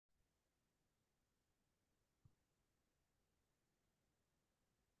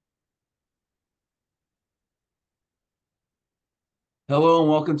Hello and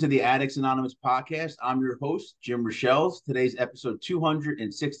welcome to the Addicts Anonymous podcast. I'm your host, Jim Rochelle. Today's episode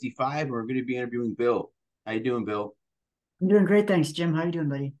 265, and we're going to be interviewing Bill. How you doing, Bill? I'm doing great, thanks, Jim. How you doing,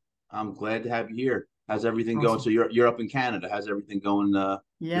 buddy? I'm glad to have you here. How's everything going? So Awesome. you're up in Canada. How's everything going your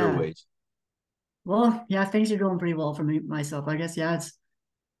Yeah. ways? Well, yeah, things are going pretty well for me myself. I guess, yeah, it's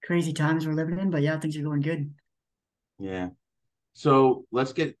crazy times we're living in, but yeah, things are going good. Yeah. So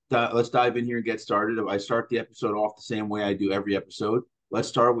let's dive in here and get started. I start the episode off the same way I do every episode. Let's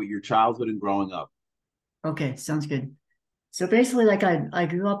start with your childhood and growing up. Okay, sounds good. So basically, like I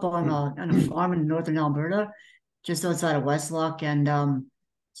grew up on a farm in northern Alberta, just outside of Westlock, and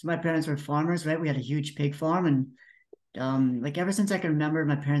so my parents were farmers, right? We had a huge pig farm, and like ever since I can remember,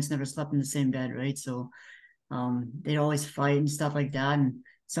 my parents never slept in the same bed, right? So they'd always fight and stuff like that, and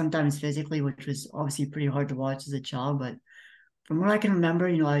sometimes physically, which was obviously pretty hard to watch as a child, but from what I can remember,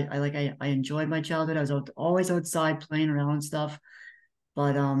 I enjoyed my childhood. I was always outside playing around and stuff.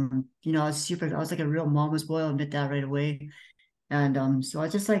 But I was like a real mama's boy, I'll admit that right away. And so I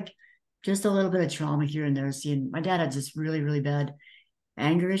was just a little bit of trauma here and there. Seeing my dad had just really, really bad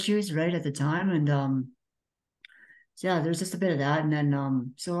anger issues right at the time. And so yeah, there's just a bit of that. And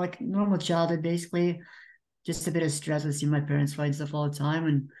then so like normal childhood basically, just a bit of stress with seeing my parents fight and stuff all the time.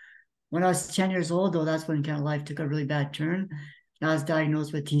 And when I was 10 years old, though, that's when kind of life took a really bad turn. I was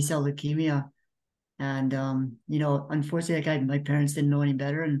diagnosed with T-cell leukemia. And unfortunately, my parents didn't know any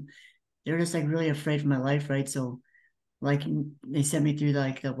better, and they were just like really afraid for my life, right? So like they sent me through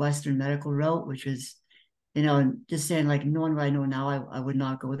like the Western medical route, which was, just saying like knowing what I know now, I would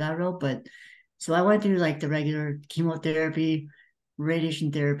not go that route. But so I went through like the regular chemotherapy,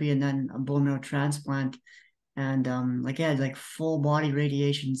 radiation therapy, and then a bone marrow transplant. And like I had like full body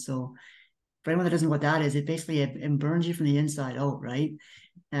radiation. So for anyone that doesn't know what that is, it burns you from the inside out, right?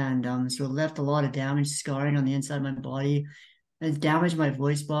 And so it left a lot of damage, scarring on the inside of my body. It damaged my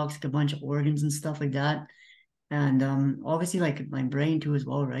voice box, like a bunch of organs and stuff like that. And obviously like my brain too as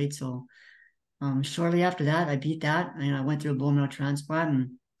well, right? So shortly after that, I beat that and I went through a bone marrow transplant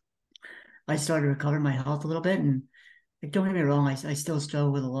and I started recovering my health a little bit. And like don't get me wrong, I still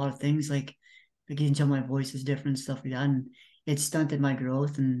struggle with a lot of things like you can tell my voice is different, stuff like that. And it stunted my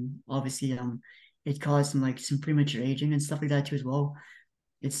growth and obviously it caused some premature aging and stuff like that too as well.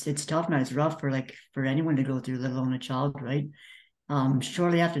 It's tough, man. It's rough for anyone to go through, let alone a child, right?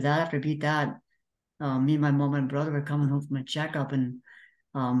 Shortly after that, after I beat that, me and my mom and brother were coming home from a checkup, and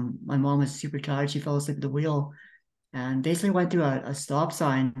my mom was super tired. She fell asleep at the wheel, and basically went through a stop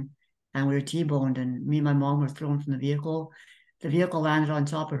sign, and we were T-boned, and me and my mom were thrown from the vehicle. The vehicle landed on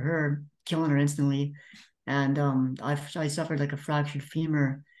top of her, killing her instantly, and I suffered like a fractured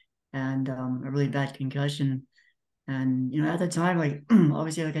femur and a really bad concussion. And at the time, like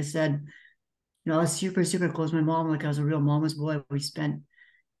obviously, like I said, I was super, super close to my mom. Like I was a real mama's boy. I spent,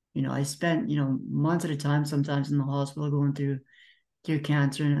 months at a time, sometimes in the hospital going through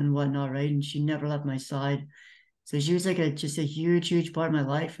cancer and whatnot, right? And she never left my side. So she was like just a huge, huge part of my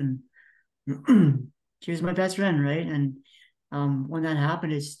life. And she was my best friend, right? And when that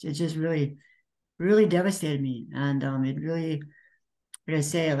happened, it just really, really devastated me. And it really, like I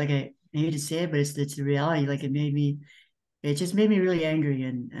say, like I hate to say it, but it's the reality. Like it just made me really angry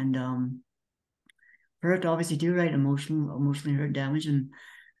and hurt obviously do, right? Emotionally hurt damage. And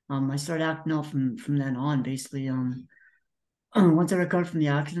I started acting out from then on, basically. Once I recovered from the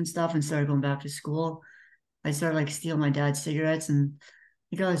accident stuff and started going back to school, I started like stealing my dad's cigarettes. And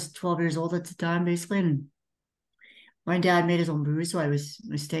I think I was 12 years old at the time, basically. And my dad made his own booze, so I was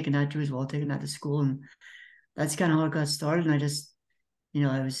taking that too as well, taking that to school. And that's kind of how it got started. And I just,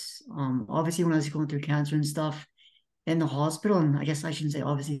 I was obviously when I was going through cancer and stuff in the hospital, and I guess I shouldn't say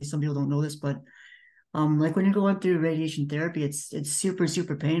obviously, some people don't know this, but like when you're going through radiation therapy, it's super,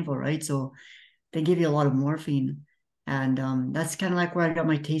 super painful, right? So they give you a lot of morphine. And that's kind of like where I got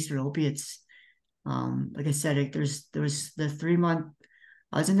my taste for opiates. Like I said, there was the 3 month.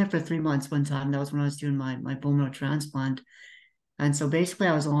 I was in there for 3 months one time. That was when I was doing my bone marrow transplant. And so basically,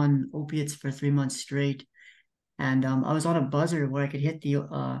 I was on opiates for 3 months straight. And I was on a buzzer where I could hit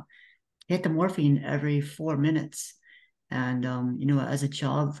the morphine every 4 minutes. And as a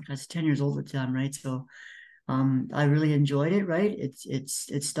child, I was 10 years old at the time, right? So I really enjoyed it, right? It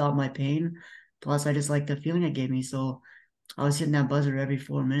stopped my pain. Plus, I just like the feeling it gave me. So I was hitting that buzzer every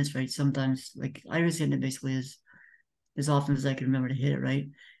 4 minutes, right? Sometimes, like I was hitting it basically as often as I could remember to hit it, right?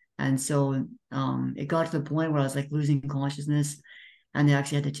 And so it got to the point where I was like losing consciousness, and they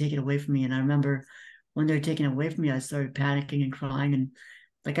actually had to take it away from me. And I remember when they were taking it away from me, I started panicking and crying, and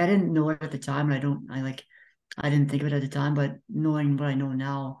like I didn't know it at the time, and I didn't think of it at the time, but knowing what I know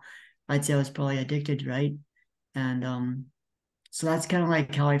now, I'd say I was probably addicted, right? And So that's kind of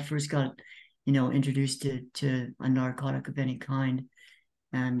like how I first got, introduced to a narcotic of any kind.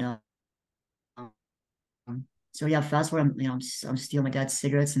 And so yeah, fast forward, I'm stealing my dad's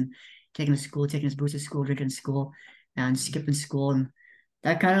cigarettes and taking to school, taking his booze to school, drinking in school, and skipping school, and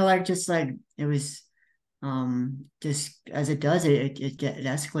that kind of like just like it was, just as it does, it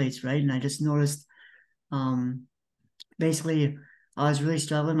escalates, right? And I just noticed, um, basically, I was really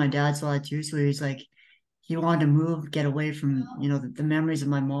struggling. My dad saw it too, so he was like, he wanted to move, get away from the memories of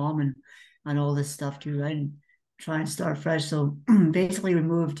my mom and all this stuff too, right? And try and start fresh. So basically, we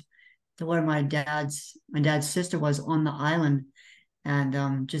moved to where my dad's sister was on the island,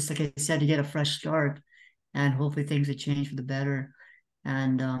 and just like I said, to get a fresh start, and hopefully things would change for the better.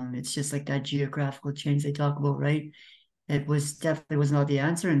 And it's just like that geographical change they talk about, right? It was definitely was not the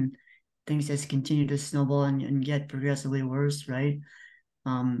answer, and things just continue to snowball and get progressively worse, right?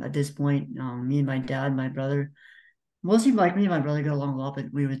 At this point, me and my dad, my brother, mostly like me and my brother got along a lot, but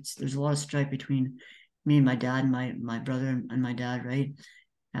there's a lot of strife between me and my dad and my brother and my dad, right?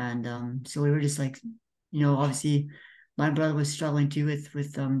 And so we were just like, obviously my brother was struggling too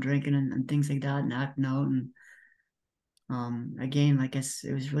with drinking and things like that and acting out. And again, like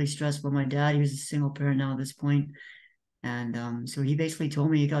it was really stressful. My dad, he was a single parent now at this point. And so he basically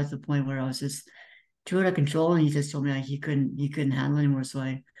told me he got to the point where I was just too out of control, and he just told me like he couldn't handle it anymore. So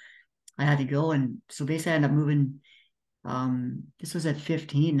I had to go. And so basically I ended up moving. This was at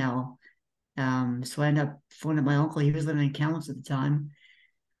 15 now. So I ended up phoning up my uncle. He was living in Kamloops at the time.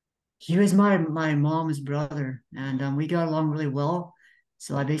 He was my mom's brother, and we got along really well.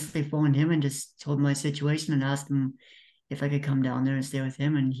 So I basically phoned him and just told him my situation and asked him if I could come down there and stay with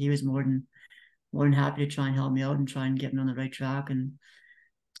him. And he was more than happy to try and help me out and try and get me on the right track. And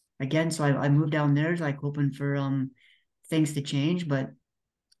again, so I moved down there like hoping for things to change. But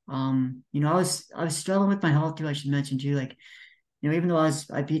I was struggling with my health too, I should mention too. Like, even though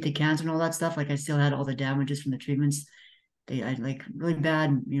I beat the cancer and all that stuff, like I still had all the damages from the treatments. They I had like really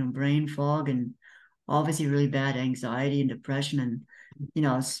bad, brain fog, and obviously really bad anxiety and depression. And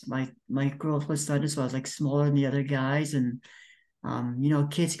my growth was sudden, so I was like smaller than the other guys. And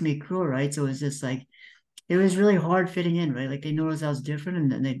kids can be cruel, right? So it was just like it was really hard fitting in, right? Like they noticed I was different,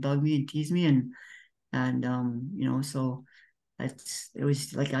 and then they bug me and tease me. And so it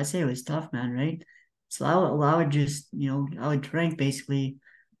was like I say, it was tough, man, right? So I would just, I would drink basically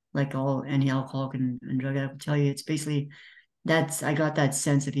like all any alcoholic and drug addict will tell you. It's basically that's I got that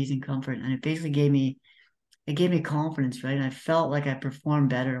sense of ease and comfort, and it basically gave me confidence, right? And I felt like I performed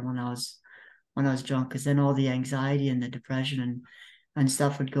better when I was drunk, because then all the anxiety and the depression and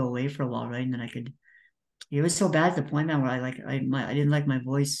stuff would go away for a while, right? And then I could. It was so bad at the point, man, where I didn't like my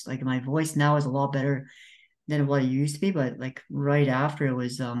voice. Like my voice now is a lot better than what it used to be, but like right after it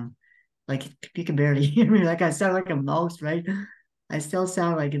was like you can barely hear me. Like I sound like a mouse, right? I still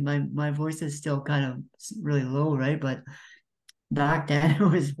sound like my voice is still kind of really low, right? But back then it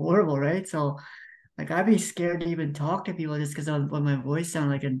was horrible, right? So like I'd be scared to even talk to people just because of what my voice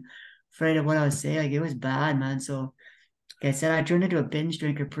sounded like and afraid of what I was saying. Like it was bad, man. So like I said, I turned into a binge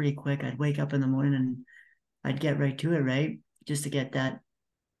drinker pretty quick. I'd wake up in the morning and I'd get right to it, right? Just to get that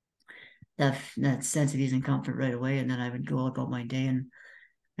sense of ease and comfort right away, and then I would go about my day. And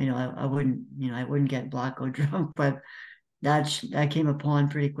I wouldn't get blackout drunk, but that came upon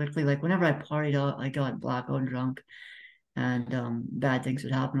pretty quickly. Like whenever I partied out, I got blackout drunk, and bad things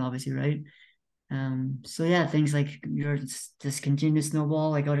would happen, obviously, right? So yeah, things like your just continue to snowball,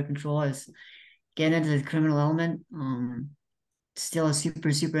 like out of control. I was getting into the criminal element. Still a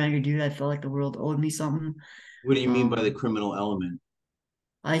super super angry dude. I felt like the world owed me something. What do you mean by the Um, criminal element?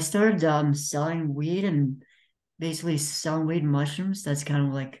 I started selling weed and basically selling weed and mushrooms. That's kind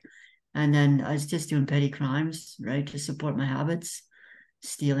of like, and then I was just doing petty crimes, right, to support my habits,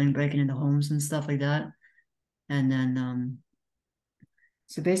 stealing, breaking into homes and stuff like that. And then,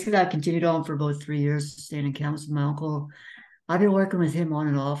 so basically, that continued on for about 3 years, staying in camps with my uncle. I've been working with him on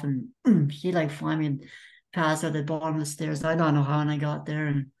and off, and he like find me and pass at the bottom of the stairs. I don't know how, and I got there,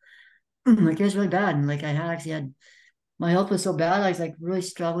 and like it was really bad. And like I had actually had my health was so bad, I was like really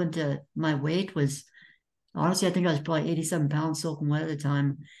struggling to. My weight was honestly, I think I was probably 87 pounds soaking wet at the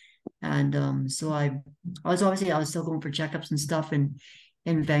time. And so I was still going for checkups and stuff in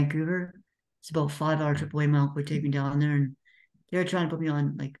Vancouver. It's about 5 hour trip away. My uncle would take me down there, and they were trying to put me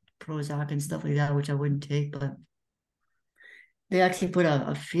on like Prozac and stuff like that, which I wouldn't take. But they actually put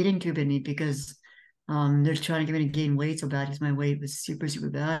a feeding tube in me because they're trying to get me to gain weight so bad because my weight was super, super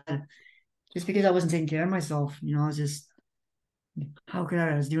bad. Just because I wasn't taking care of myself. I was just how could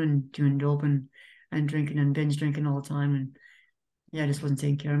I was doing dope and drinking and binge drinking all the time, and yeah, I just wasn't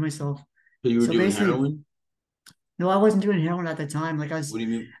taking care of myself. So you were So doing basically, heroin? No, I wasn't doing heroin at the time. What do you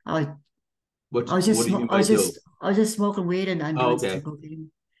mean? I was, What do you mean by dope? I was just smoking weed and Oh, doing some okay,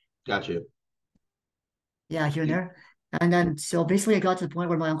 cocaine. gotcha. Yeah, here and You, there. And then, so basically, I got to the point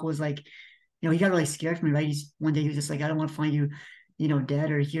where my uncle was like, he got really scared for me, right? He's one day he was just like, I don't want to find you, dead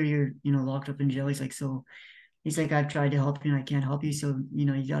or hear you're, locked up in jail. He's like, so he's like, I've tried to help you and I can't help you. So,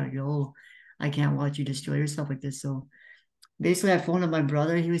 you gotta go. I can't watch you destroy yourself like this. So basically, I phoned up my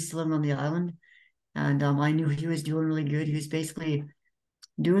brother. He was still living on the island. And I knew he was doing really good. He was basically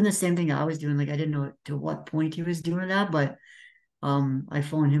doing the same thing I was doing. Like, I didn't know to what point he was doing that, but I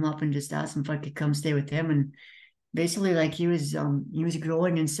phoned him up and just asked him if I could come stay with him. And basically, like, he was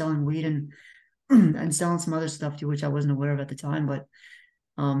growing and selling weed and and selling some other stuff too, which I wasn't aware of at the time. But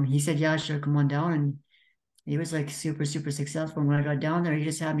he said, yeah, sure, come on down. And he was like super, super successful. And when I got down there, he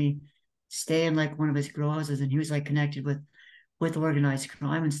just had me stay in like one of his grow houses, and he was like connected with organized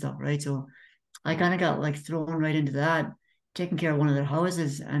crime and stuff, right? So I kind of got like thrown right into that, taking care of one of their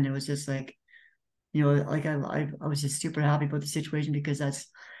houses, and it was just like, like I was just super happy about the situation because that's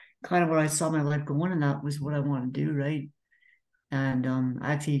kind of where I saw my life going, and that was what I wanted to do, right? And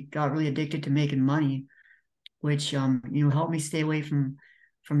I actually got really addicted to making money, which helped me stay away from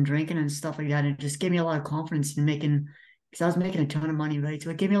drinking and stuff like that. And it just gave me a lot of confidence in making, because I was making a ton of money, right? So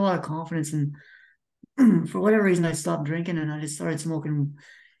it gave me a lot of confidence, and for whatever reason, I stopped drinking and I just started smoking.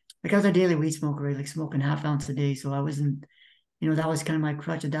 Like I was a daily weed smoker, right? Like smoking half ounce a day. So I wasn't, that was kind of my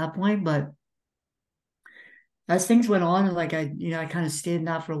crutch at that point. But as things went on, and like I kind of stayed in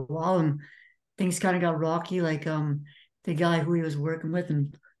that for a while, and things kind of got rocky. Like the guy who he was working with,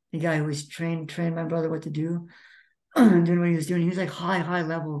 and the guy who was trained my brother what to do, and doing what he was doing. He was like high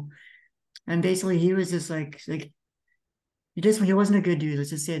level, and basically he was just like he wasn't a good dude. Let's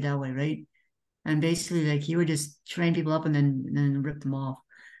just say it that way, right? And basically like he would just train people up and then rip them off.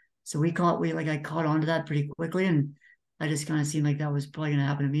 So I caught on to that pretty quickly, and I just kind of seemed like that was probably gonna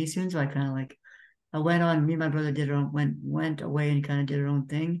happen to me soon. So I kind of like I went on. Me and my brother did our own, went away and kind of did our own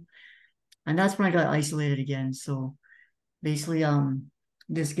thing, and that's when I got isolated again. So basically,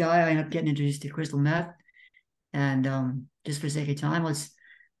 this guy I ended up getting introduced to crystal meth, and just for sake of time,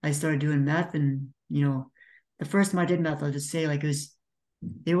 I started doing meth, and the first time I did meth, I'll just say like it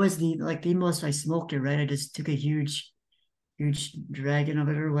was the most I smoked it, right? I just took a huge dragon of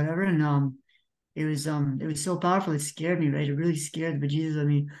it or whatever, and it was so powerful, it scared me, right? It really scared the bejesus of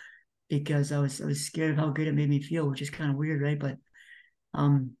me because I was scared of how good it made me feel, which is kind of weird, right? But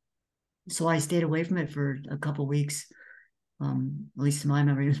um, so I stayed away from it for a couple weeks. At least in my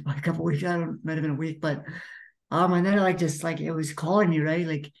memory, it was about a couple weeks. I don't might have been a week, but and then like just like it was calling me, right?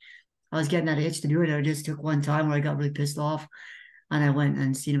 Like I was getting that itch to do it. I just took one time where I got really pissed off, and I went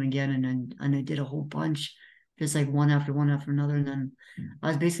and seen him again, and I did a whole bunch, just like one after another, and then I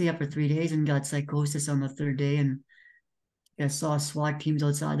was basically up for 3 days and got psychosis on the third day, and I saw SWAT teams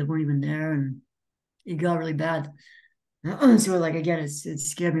outside that weren't even there, and it got really bad. So like again, it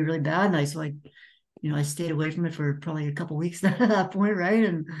scared me really bad, and I stayed away from it for probably a couple weeks at that point,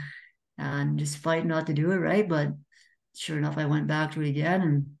 right? And just fighting not to do it, right? But sure enough, I went back to it again,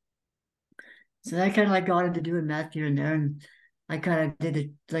 and so I kind of like got into doing meth here and there, and I kind of did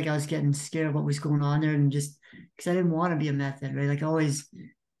it like I was getting scared of what was going on there, and just because I didn't want to be a meth head, right? Like always,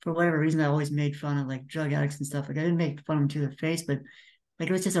 for whatever reason, I always made fun of like drug addicts and stuff. Like I didn't make fun of them to their face, but like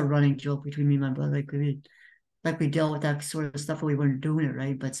it was just a running joke between me and my brother. Like we dealt with that sort of stuff, but we weren't doing it,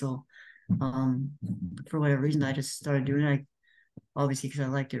 right? But so, um, for whatever reason, I just started doing it. Obviously, because I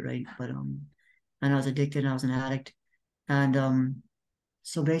liked it, right? But and I was addicted, and I was an addict, and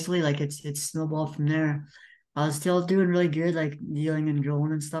so basically, like it's snowballed from there. I was still doing really good, like dealing and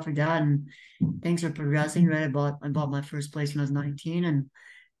growing and stuff like that, and things are progressing. Right, I bought my first place when I was 19,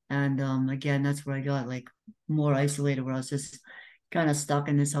 and again, that's where I got like more isolated, where I was just kind of stuck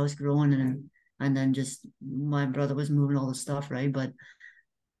in this house growing, and then just my brother was moving all the stuff, right? But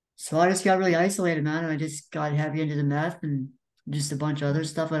so I just got really isolated, man, and I just got heavy into the meth and just a bunch of other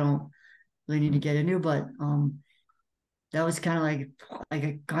stuff I don't really need to get into, but that was kind of like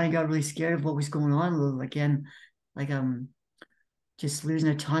I kind of got really scared of what was going on a little again, like just losing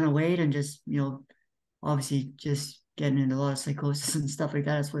a ton of weight and just obviously just getting into a lot of psychosis and stuff like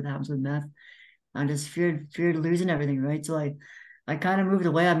that. That's what happens with meth. I just feared losing everything, right? So I kind of moved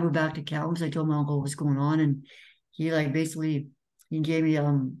away. I moved back to Calgary. I told my uncle what was going on, and he like basically he gave me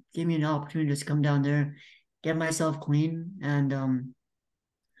an opportunity to just come down there, get myself clean, and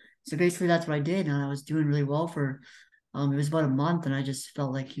so basically that's what I did, and I was doing really well for it was about a month, and I just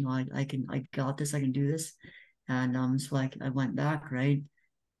felt like I got this, I can do this, and so I went back, right,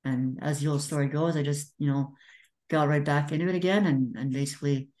 and as the old story goes, I just got right back into it again, and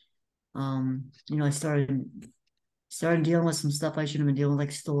basically I started. started dealing with some stuff I shouldn't have been dealing with,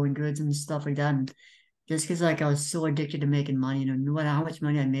 like stolen goods and stuff like that. And just because like I was so addicted to making money, no matter how much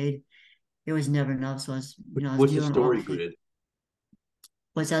money I made, it was never enough. So I was What's a dealing story awfully. grid?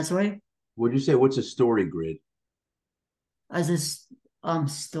 What's that story? Would you say what's a story grid? As this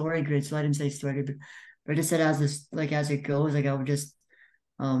story grid, so I didn't say story grid, but I just said as this like as it goes, like I would just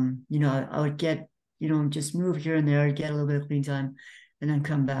I would get, just move here and there, get a little bit of clean time, and then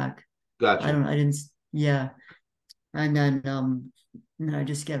come back. Gotcha. I didn't, yeah. And then I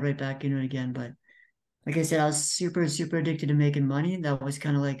just get right back into it again. But like I said, I was super, super addicted to making money. That was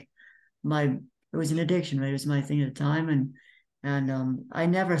kind of like my, it was an addiction, right? It was my thing at the time. And I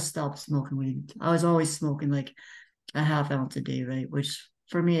never stopped smoking weed. I was always smoking like a half ounce a day, right? Which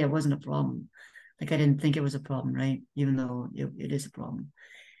for me, it wasn't a problem. Like I didn't think it was a problem, right? Even though it is a problem.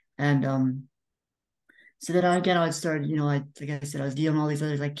 And so then again, I'd start, like I said, I was dealing with all these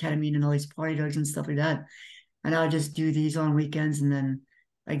others like ketamine and all these party drugs and stuff like that. And I would just do these on weekends, and then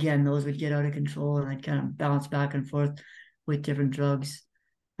again, those would get out of control, and I'd kind of bounce back and forth with different drugs.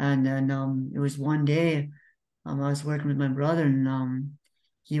 And then it was one day, I was working with my brother, and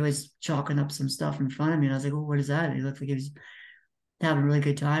he was chalking up some stuff in front of me, and I was like, "Oh, what is that?" And he looked like he was having a really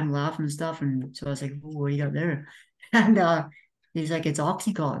good time, laughing and stuff. And so I was like, "Oh, what do you got there?" And he's like, "It's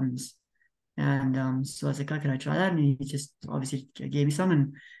oxycontins." And so I was like, "Oh, can I try that?" And he just obviously gave me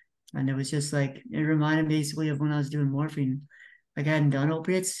some, and it was just like it reminded me basically of when I was doing morphine. Like I hadn't done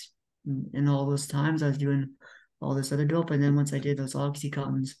opiates in all those times. I was doing all this other dope, and then once I did those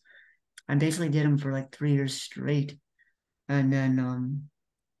oxycontins, I basically did them for like 3 years straight. And then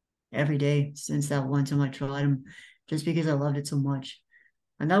every day since that one time I tried them, just because I loved it so much.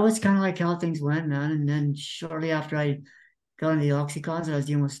 And that was kind of like how things went, man. And then shortly after I got into the oxycontins, I was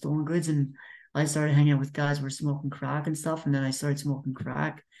dealing with stolen goods, and I started hanging out with guys who were smoking crack and stuff. And then I started smoking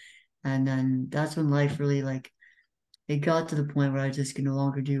crack. And then that's when life really like it got to the point where I just could no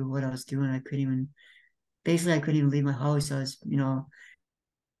longer do what I was doing. I couldn't even leave my house. I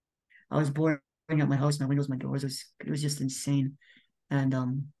was boarding up my house, my windows, my doors. It was just insane. And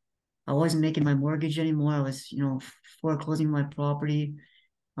I wasn't making my mortgage anymore. I was, foreclosing my property.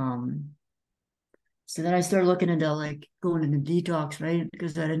 Um, so then I started looking into like going into detox, right?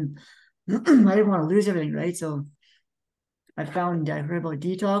 Because I didn't I didn't want to lose everything, right? So I heard about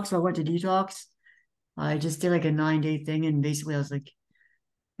detox. So I went to detox. I just did like a 9 day thing, and basically I was like,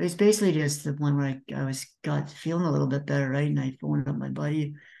 it was basically just the one where I was got feeling a little bit better, right? And I phoned up my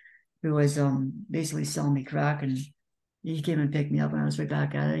buddy who was basically selling me crack, and he came and picked me up, and I was right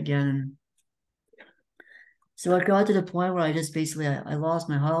back at it again. And so it got to the point where I just basically I lost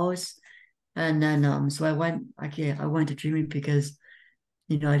my house, and then so I went to treatment because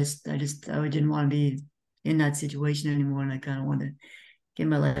I didn't want to be in that situation anymore, and I kind of wanted to get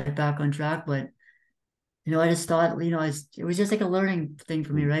my life back on track. But I just thought, it was just like a learning thing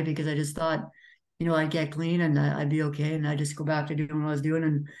for me, right? Because I just thought, I'd get clean and I'd be okay, and I'd just go back to doing what I was doing,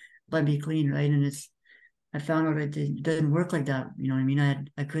 and I'd be clean, right? And I found out it doesn't work like that. You know what I mean?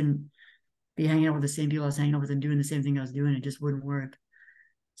 I couldn't be hanging out with the same people I was hanging out with and doing the same thing I was doing. It just wouldn't work.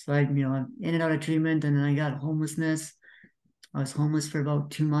 So I'm in and out of treatment, and then I got homelessness. I was homeless for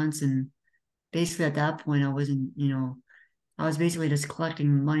about 2 months, and basically at that point, I was basically just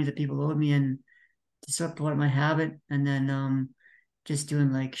collecting money that people owed me and to support my habit, and then just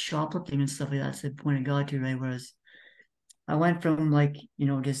doing like shoplifting and stuff like that. That's the point I got to, right? Whereas I went from like,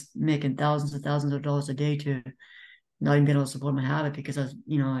 just making thousands and thousands of dollars a day to not even being able to support my habit because I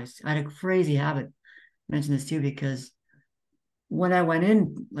had a crazy habit. I mentioned this too because when I went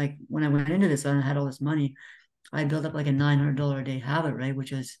into this and I had all this money, I built up like a $900 a day habit, right?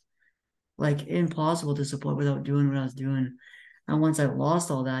 Which is like impossible to support without doing what I was doing. And once I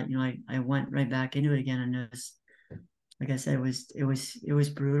lost all that, I went right back into it again, and it was, like I said, it was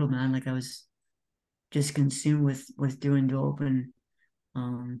brutal, man. Like I was just consumed with doing dope, and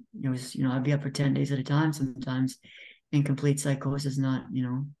it was, I'd be up for 10 days at a time sometimes in complete psychosis, not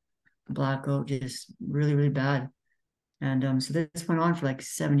blackout, just really really bad. And so this went on for like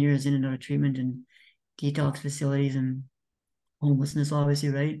 7 years in and out of treatment and detox facilities and homelessness, obviously,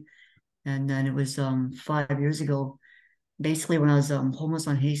 right? And then it was 5 years ago, basically when I was homeless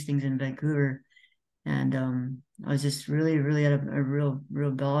on Hastings in Vancouver, and I was just really really at a real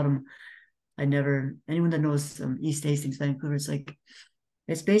real bottom. I never anyone that knows East Hastings, Vancouver,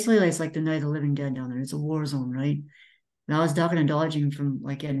 it's basically like, it's like the night of the living dead down there. It's a war zone, right? And I was ducking and dodging from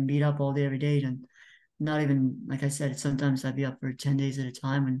like getting beat up all day every day, and not even like I said, sometimes I'd be up for 10 days at a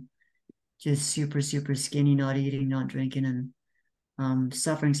time and just super super skinny, not eating, not drinking, and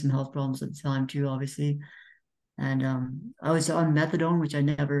suffering some health problems at the time too, obviously. And I was on methadone, which I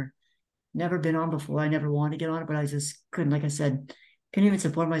never never been on before. I never wanted to get on it, but I just couldn't, like I said, couldn't even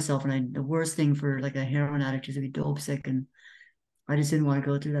support myself. And the worst thing for like a heroin addict is to be dope sick. And I just didn't want to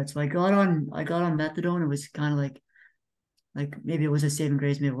go through that. So I got on methadone. It was kind of like maybe it was a saving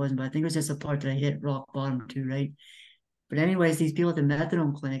grace, maybe it wasn't, but I think it was just a part that I hit rock bottom too, right? But anyways, these people at the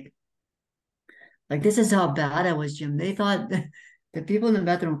methadone clinic, like this is how bad I was, Jim. They thought the people in the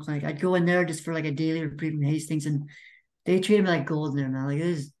methadone clinic, I'd go in there just for like a daily reprieve from Hastings, and they treated me like gold in there, man.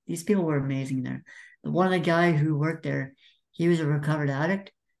 Like these people were amazing there. But one of the guy who worked there, he was a recovered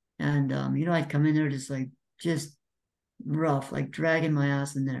addict, and I'd come in there just rough, like dragging my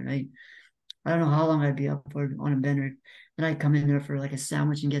ass in there, right? I don't know how long I'd be up for on a bender. And I'd come in there for like a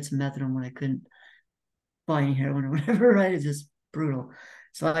sandwich and get some methadone when I couldn't buy any heroin or whatever, right? It's just brutal.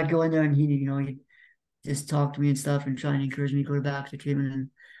 So I'd go in there and he'd just talk to me and stuff and try and encourage me to go back to treatment.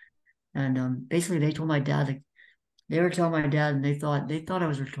 And basically they told my dad, like they were telling my dad, and they thought I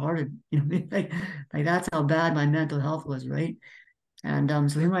was retarded. Like that's how bad my mental health was, right? And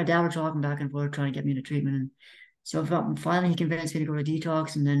so him and my dad were talking back and forth, trying to get me into treatment. And so finally he convinced me to go to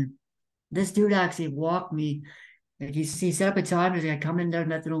detox. And then this dude actually walked me. Like he set up a time. He's like, I come in there,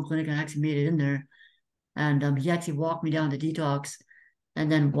 methadone clinic, and I actually made it in there. And he actually walked me down to detox.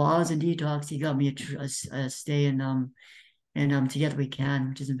 And then while I was in detox, he got me a stay in Together We Can,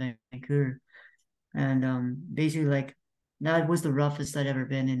 which is in Vancouver. And basically like that was the roughest I'd ever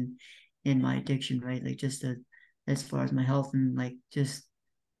been in my addiction, right? Like as far as my health and like just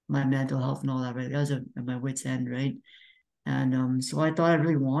my mental health and all that, right? That was at my wit's end, right? And so I thought I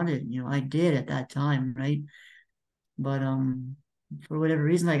really wanted, I did at that time, right? But for whatever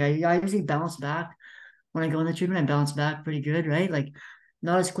reason, like I usually bounce back when I go in the treatment. I bounce back pretty good, right? Like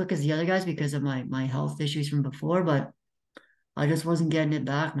not as quick as the other guys because of my health issues from before, but I just wasn't getting it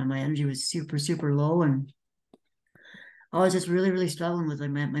back, man. My energy was super, super low, and I was just really, really struggling with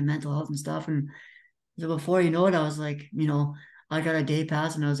like my mental health and stuff. And so before you know it, I was like, I got a day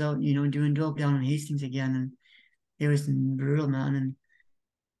pass and I was out, doing dope down in Hastings again. And it was brutal, man. And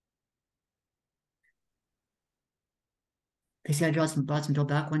basically I brought some dope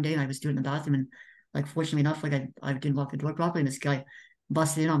back one day and I was doing it in the bathroom. And like, fortunately enough, like I didn't lock the door properly. And this guy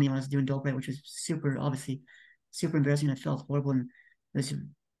busted in on me when I was doing dope, right, which was obviously super embarrassing. I felt horrible. And it was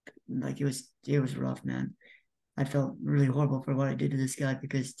like, it was rough, man. I felt really horrible for what I did to this guy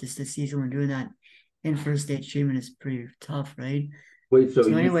because just to see someone doing that in first stage treatment is pretty tough, right? Wait, so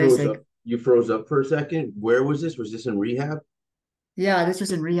So, anyways, like, you froze up for a second. Where was this? Was this in rehab? yeah, this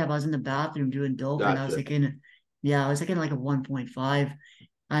was in rehab. I was in the bathroom doing dope, and I was Gotcha. like yeah, I was like in like a 1.5.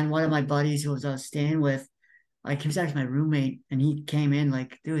 And one of my buddies who I was staying with, like he was actually my roommate, and he came in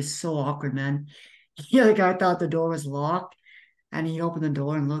like it was so awkward, man. Yeah, like I thought the door was locked, and he opened the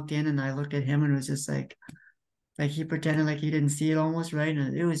door and looked in, and I looked at him, and it was just like he pretended like he didn't see it almost, right?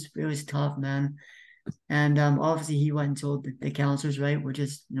 And it was tough, man. And obviously he went and told the counselors, right, which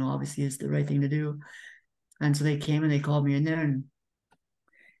is obviously is the right thing to do. And so they came and they called me in there, and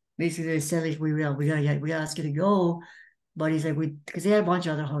basically they said like we gotta ask you to go. But he's like we because they had a bunch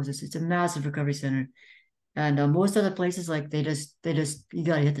of other houses. It's a massive recovery center. And most other places like they just you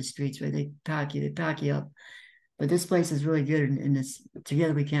gotta hit the streets, right? They pack you up. But this place is really good in this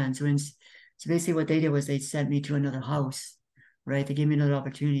Together We Can. So basically what they did was they sent me to another house, right? They gave me another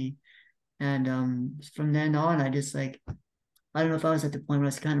opportunity. And from then on, I just like I don't know if I was at the point where I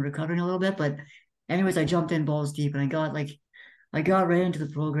was kind of recovering a little bit, but anyways, I jumped in balls deep and I got right into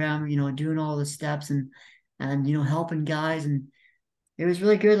the program, doing all the steps and helping guys, and it was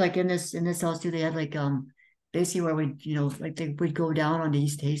really good. Like in this house too, they had like basically where we'd go down on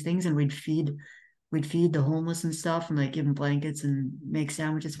East Hastings and we'd feed the homeless and stuff and like give them blankets and make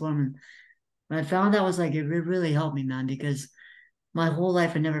sandwiches for them. And I found that was like it really helped me, man, because my whole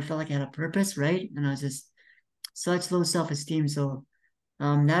life I never felt like I had a purpose, right? And I was just such low self-esteem. So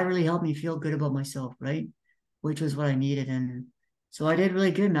that really helped me feel good about myself, right? Which was what I needed. And so I did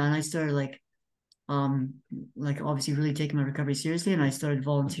really good, man. I started um like obviously really taking my recovery seriously, and I started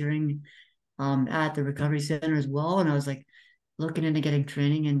volunteering at the recovery center as well. And I was like looking into getting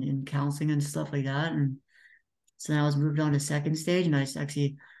training in counseling and stuff like that. And so then I was moved on to second stage, and I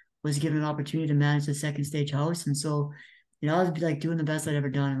actually was given an opportunity to manage the second stage house. And so, I was like doing the best I'd ever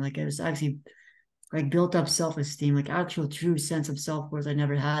done. And like it was actually like built up self-esteem, like actual true sense of self-worth I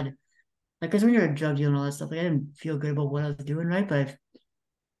never had. Like, cause when you're a drug dealer and all that stuff, like I didn't feel good about what I was doing, right? But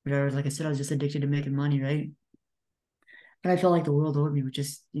like I said, I was just addicted to making money, right? And I felt like the world owed me, which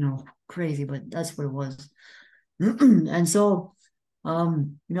is, crazy, but that's what it was. And so, I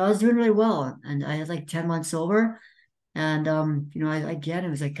was doing really well, and I had like 10 months sober, and again, it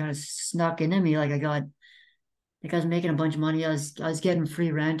was like kind of snuck into me. Like I was making a bunch of money. I was getting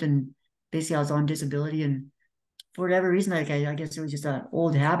free rent, and basically I was on disability, and for whatever reason, like I guess it was just an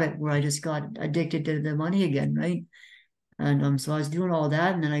old habit where I just got addicted to the money again, right? And so I was doing all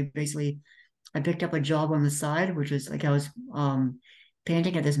that, and then I picked up a job on the side, which was like I was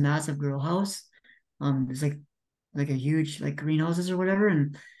painting at this massive grow house. It's like a huge like greenhouses or whatever,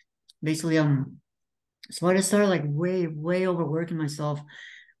 and basically so I just started like way overworking myself.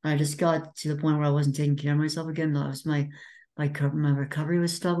 I just got to the point where I wasn't taking care of myself again. That was my recovery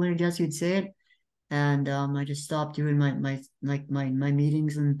was struggling, I guess you'd say it. And I just stopped doing my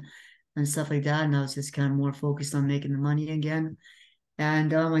meetings and stuff like that, and I was just kind of more focused on making the money again.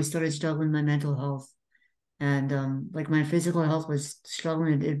 And I started struggling with my mental health, and like my physical health was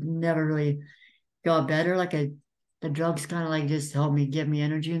struggling. It never really got better. The drugs kind of like just helped me give me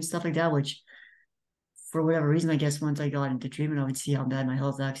energy and stuff like that, which for whatever reason, I guess once I got into treatment, I would see how bad my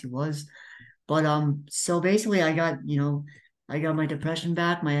health actually was. But so basically I got my depression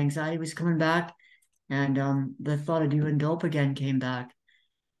back, my anxiety was coming back, and the thought of doing dope again came back.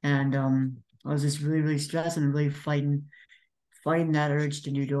 And I was just really stressed and really fighting that urge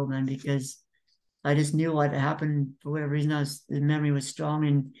to do dope, man, because I just knew what happened for whatever reason. The memory was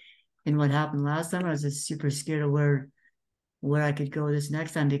strong in what happened last time. I was just super scared of where I could go this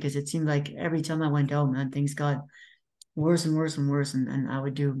next time, because it seemed like every time I went out, man, things got worse and worse and worse, and I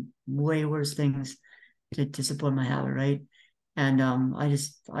would do way worse things to support my habit, right? And I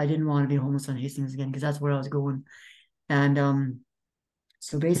didn't want to be homeless on Hastings again, because that's where I was going. And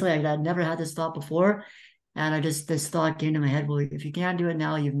so basically I never had this thought before, and this thought came to my head, well, if you can't do it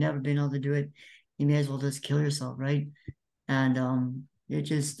now, you've never been able to do it. You may as well just kill yourself, right? And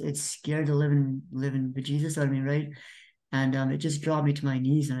it's scared to living with Jesus out of me, right? And it just dropped me to my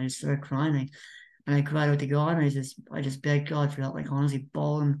knees, and I just started crying. And I cried out to God, and I just begged God for help, like honestly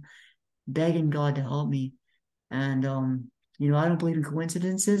bawling, begging God to help me. And I don't believe in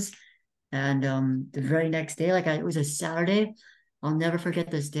coincidences. And the very next day, it was a Saturday. I'll never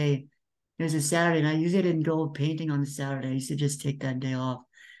forget this day. It was a Saturday, and I usually didn't go painting on the Saturday. I used to just take that day off.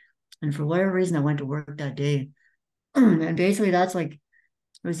 And for whatever reason, I went to work that day. And basically, that's like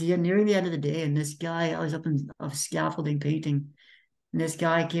it was nearing the end of the day, and this guy, I was up in of scaffolding painting, and this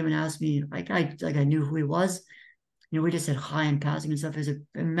guy came and asked me, I knew who he was. We just said hi in passing and stuff. There's a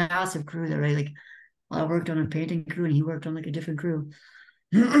massive crew there, right? Like I worked on a painting crew, and he worked on like a different crew.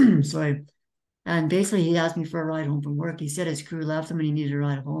 Sorry. And basically, he asked me for a ride home from work. He said his crew left him and he needed a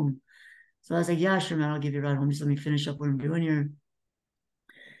ride home. So I was like, yeah, sure, man, I'll give you a ride home. Just let me finish up what I'm doing here.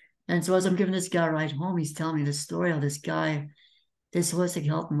 And so as I'm giving this guy a ride home, he's telling me the story of this guy, this holistic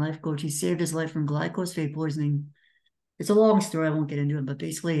health and life coach. He saved his life from glyphosate poisoning. It's a long story. I won't get into it, but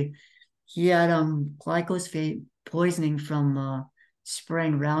basically, he had glyphosate poisoning from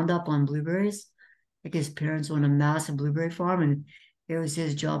spraying Roundup on blueberries. Like his parents owned a massive blueberry farm, and it was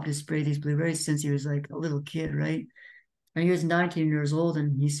his job to spray these blueberries since he was like a little kid, right? And he was 19 years old,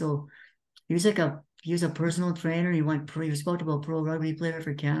 and he was a personal trainer. He was supposed to be a pro rugby player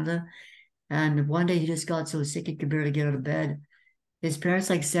for Canada. And one day he just got so sick he could barely get out of bed. His parents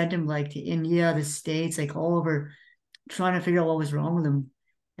like sent him like to India, the States, like all over, trying to figure out what was wrong with him.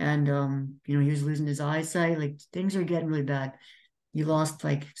 And he was losing his eyesight. Like things were getting really bad. He lost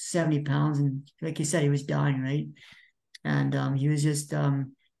like 70 pounds, and like you said, he was dying, right? And he was just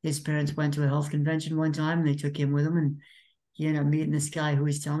his parents went to a health convention one time, and they took him with them, and he ended up meeting this guy who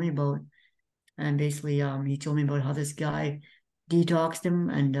he's telling me about. And basically he told me about how this guy detoxed him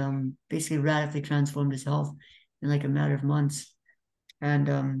and basically radically transformed his health in like a matter of months.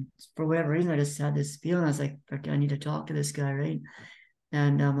 And for whatever reason, I just had this feeling. I was like, okay, I need to talk to this guy, right?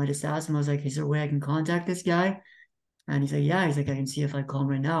 And I just asked him, I was like, is there a way I can contact this guy? And he's like, yeah. He's like, I can see if I call him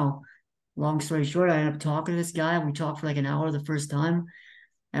right now. Long story short, I ended up talking to this guy. We talked for like an hour the first time,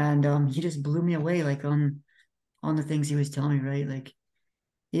 and he just blew me away, like on the things he was telling me, right? Like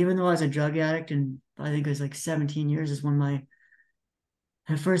even though I was a drug addict, and I think it was like 17 years is when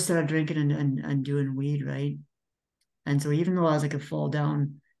I first started drinking and doing weed, right? And so even though I was like a fall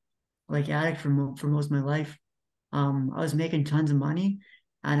down like addict for most of my life, I was making tons of money,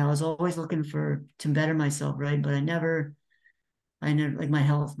 and I was always looking to better myself, right? But I never like my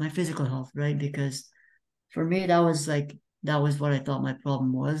health, my physical health, right? Because for me, that was what I thought my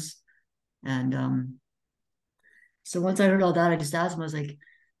problem was. And so once I heard all that, I just asked him, I was like,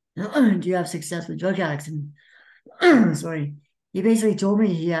 do you have success with drug addicts? And sorry, he basically told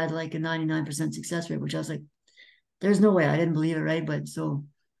me he had like a 99% success rate, which I was like, there's no way. I didn't believe it, right? But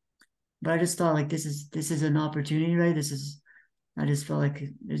I just thought like this is an opportunity, right? I just felt like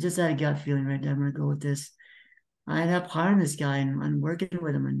it's just that gut feeling, right? I'm gonna go with this. I ended up hiring this guy and working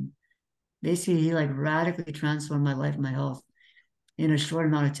with him, and basically he like radically transformed my life and my health in a short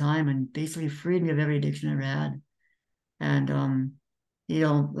amount of time and basically freed me of every addiction I ever had. And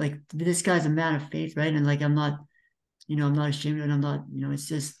like this guy's a man of faith, right? And like I'm not ashamed of it. I'm not, it's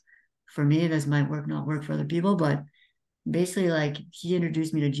just for me, this might work, not work for other people, but basically like he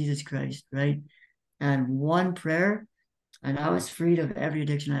introduced me to Jesus Christ, right? And one prayer, and I was freed of every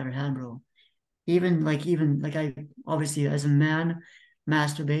addiction I ever had, bro. Even like I obviously as a man,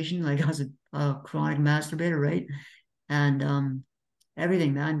 masturbation, like I was a chronic masturbator, right? And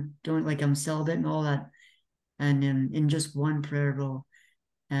everything, man. Don't like I'm celibate and all that. And in just one prayer, bro.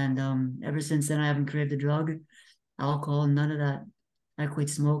 And ever since then I haven't craved the drug, alcohol, none of that. I quit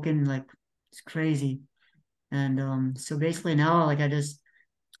smoking, like it's crazy. And so basically now like I just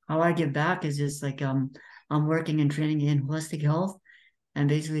how I give back is just like I'm working and training in holistic health. And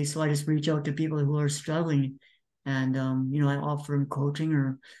basically so I just reach out to people who are struggling and I offer them coaching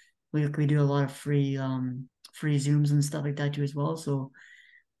or we do a lot of free Zooms and stuff like that too as well. So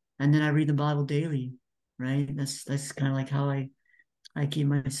and then I read the Bible daily, right? That's kind of like how I keep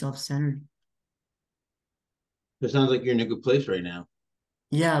myself centered. It sounds like you're in a good place right now.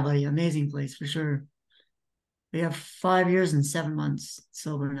 Yeah, buddy, amazing place for sure. We have 5 years and 7 months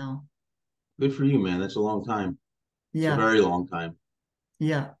sober now. Good for you, man. That's a long time. It's a Yeah, very long time.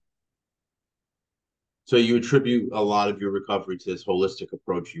 yeah, So you attribute a lot of your recovery to this holistic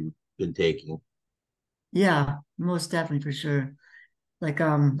approach you've been taking. yeah, most definitely for sure. Like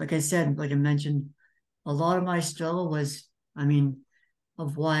I said, like I mentioned, a lot of my struggle was, I mean,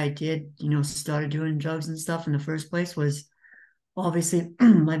 of why I did, started doing drugs and stuff in the first place was obviously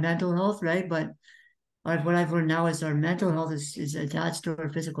my mental health, right? But what I've learned now is our mental health is attached to our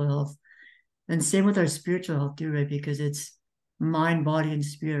physical health. And same with our spiritual health too, right? Because it's mind, body, and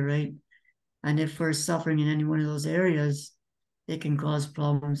spirit, right? And if we're suffering in any one of those areas, it can cause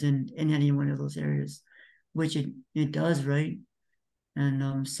problems in any one of those areas, which it does, right?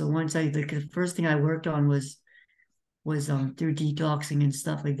 And so once the first thing I worked on was through detoxing and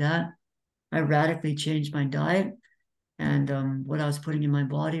stuff like that. I radically changed my diet and what I was putting in my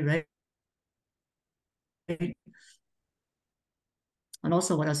body, right? And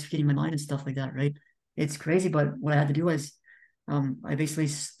also what I was feeding my mind and stuff like that, right? It's crazy, but what I had to do was I basically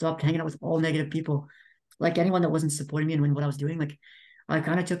stopped hanging out with all negative people, like anyone that wasn't supporting me in what I was doing. Like I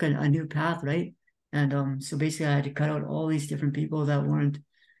kind of took a new path, right? And so basically I had to cut out all these different people that weren't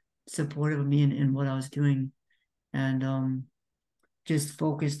supportive of me in what I was doing and just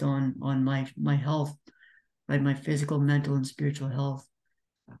focused on my health, right? My physical, mental, and spiritual health.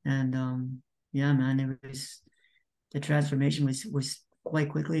 And yeah, man, it was the transformation was quite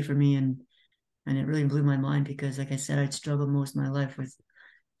quickly for me and it really blew my mind because like I said, I'd struggled most of my life with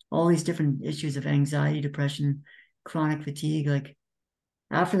all these different issues of anxiety, depression, chronic fatigue. Like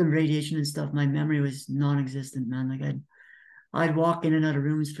after the radiation and stuff, my memory was non-existent, man. Like I'd walk in and out of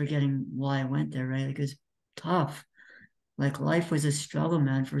rooms forgetting why I went there, right? Like it was tough. Like life was a struggle,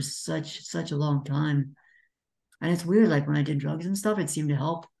 man, for such a long time. And it's weird, like when I did drugs and stuff, it seemed to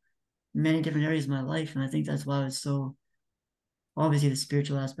help many different areas of my life. And I think that's why I was so obviously the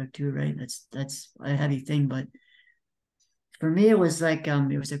spiritual aspect too, right? That's a heavy thing. But for me it was like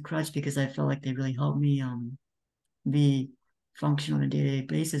it was a crutch because I felt like they really helped me be function on a day-to-day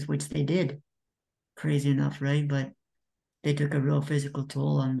basis, which they did, crazy enough, right? But they took a real physical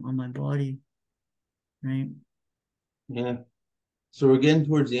toll on my body, right? Yeah. So we're getting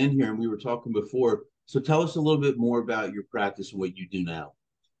towards the end here, and we were talking before. So tell us a little bit more about your practice and what you do now.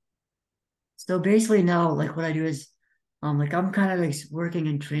 So basically now like what I do is like I'm kind of like working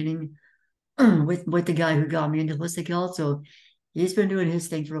and training with the guy who got me into holistic health. So he's been doing his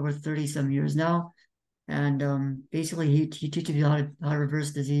thing for over 30 some years now. And basically he teaches you how to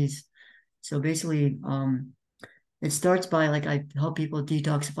reverse disease. So basically it starts by like I help people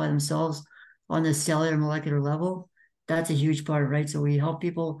detoxify themselves on the cellular molecular level. That's a huge part, right? So we help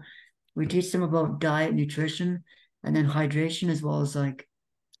people, we teach them about diet, nutrition, and then hydration as well as like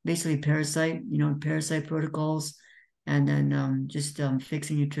basically parasite protocols, and then just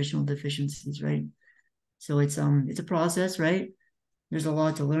fixing nutritional deficiencies, right? So it's a process, right? There's a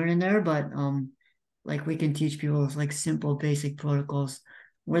lot to learn in there, but like we can teach people like simple basic protocols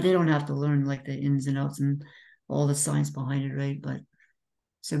where they don't have to learn like the ins and outs and all the science behind it, right? But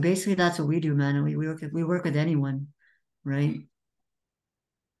so basically that's what we do, man. And we work with anyone, right?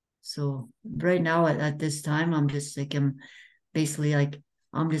 So right now at this time I'm just like I'm basically like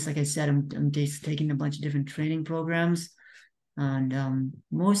I'm just like I said, I'm just taking a bunch of different training programs and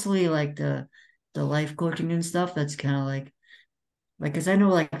mostly like the life coaching and stuff. That's kind of like because I know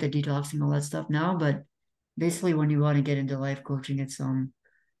like the detoxing all that stuff now, but basically when you want to get into life coaching, it's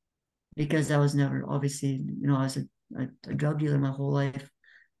because I was never obviously I was a drug dealer my whole life.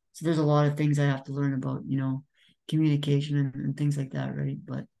 So there's a lot of things I have to learn about, communication and things like that, right?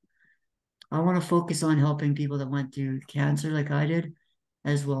 But I want to focus on helping people that went through cancer like I did,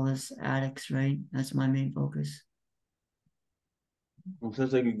 as well as addicts, right? That's my main focus. Well, it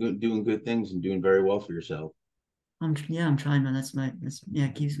sounds like you're doing good things and doing very well for yourself. I'm trying, man. Yeah,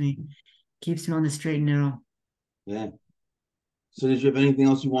 keeps me on the straight and narrow. Yeah. So did you have anything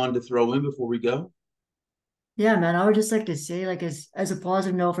else you wanted to throw in before we go? Yeah, man. I would just like to say, like, as a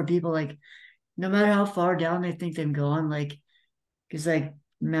positive note for people, like, no matter how far down they think they've gone, like, because like,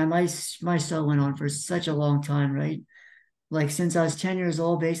 man, my story went on for such a long time, right? Like since I was 10 years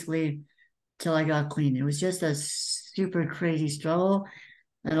old, basically till I got clean. It was just a super crazy struggle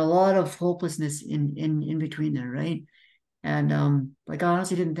and a lot of hopelessness in between there, right? And like I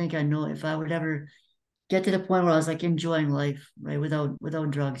honestly didn't think I know if I would ever get to the point where I was like enjoying life, right,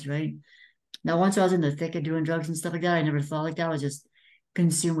 without drugs, right? Now once I was in the thick of doing drugs and stuff like that, I never thought like that. I was just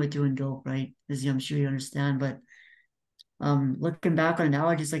consumed with doing dope, right? As I'm sure you understand. But looking back on it now,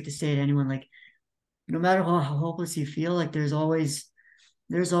 I just like to say to anyone, like, no matter how hopeless you feel, like there's always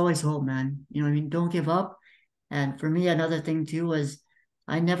hope, man. You know what I mean? Don't give up. And for me, another thing too was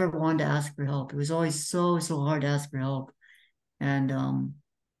I never wanted to ask for help. It was always so hard to ask for help. And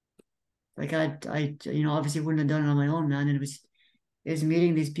like I obviously wouldn't have done it on my own, man. And it was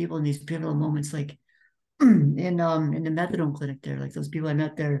meeting these people in these pivotal moments, like in the methadone clinic there, like those people I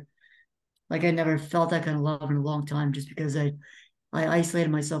met there, like I never felt that kind of love in a long time, just because I isolated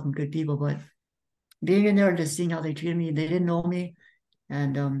myself from good people. But being in there and just seeing how they treated me, they didn't know me,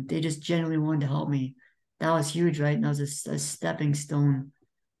 and they just genuinely wanted to help me. That was huge, right? And that was a stepping stone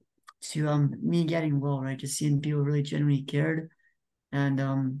to me getting well, right? Just seeing people really genuinely cared.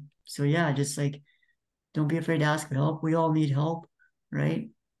 And so yeah, just like don't be afraid to ask for help. We all need help, right?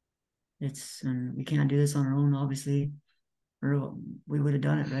 It's and we can't do this on our own, obviously, or we would have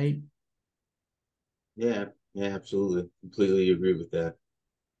done it, right? Yeah, yeah, absolutely. Completely agree with that.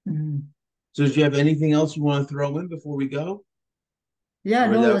 Mhm. So did you have anything else you want to throw in before we go? Yeah,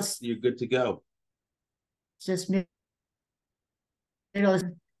 Or no, that that's you're good to go? just me.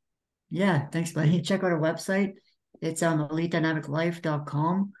 Yeah, thanks, buddy. Check out our website. It's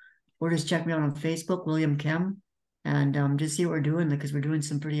elitedynamiclife.com, or just check me out on Facebook, William Kem, and just see what we're doing because we're doing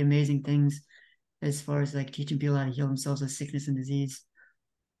some pretty amazing things as far as like teaching people how to heal themselves of sickness and disease.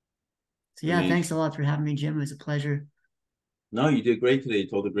 So yeah, thanks a Amazing. lot for having me, Jim. It was a pleasure. No, you did great today. You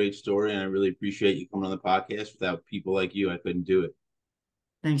told a great story, and I really appreciate you coming on the podcast. Without people like you, I couldn't do it.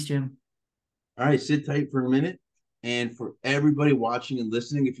 Thanks, Jim. All right, sit tight for a minute. And for everybody watching and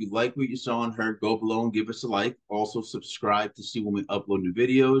listening, if you like what you saw and heard, go below and give us a like. Also, subscribe to see when we upload new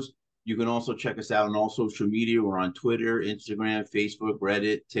videos. You can also check us out on all social media. We're on Twitter, Instagram, Facebook,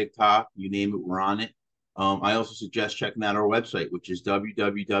 Reddit, TikTok, you name it, we're on it. I also suggest checking out our website, which is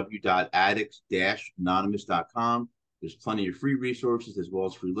www.addicts-anonymous.com. There's plenty of free resources as well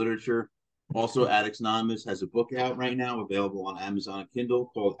as free literature. Also, Addicts Anonymous has a book out right now, available on Amazon and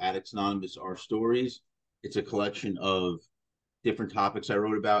Kindle, called Addicts Anonymous: Our Stories. It's a collection of different topics I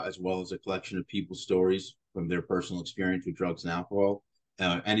wrote about, as well as a collection of people's stories from their personal experience with drugs and alcohol,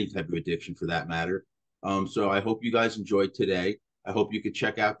 any type of addiction for that matter. So I hope you guys enjoyed today. I hope you could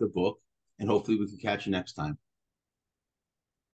check out the book, and hopefully we can catch you next time.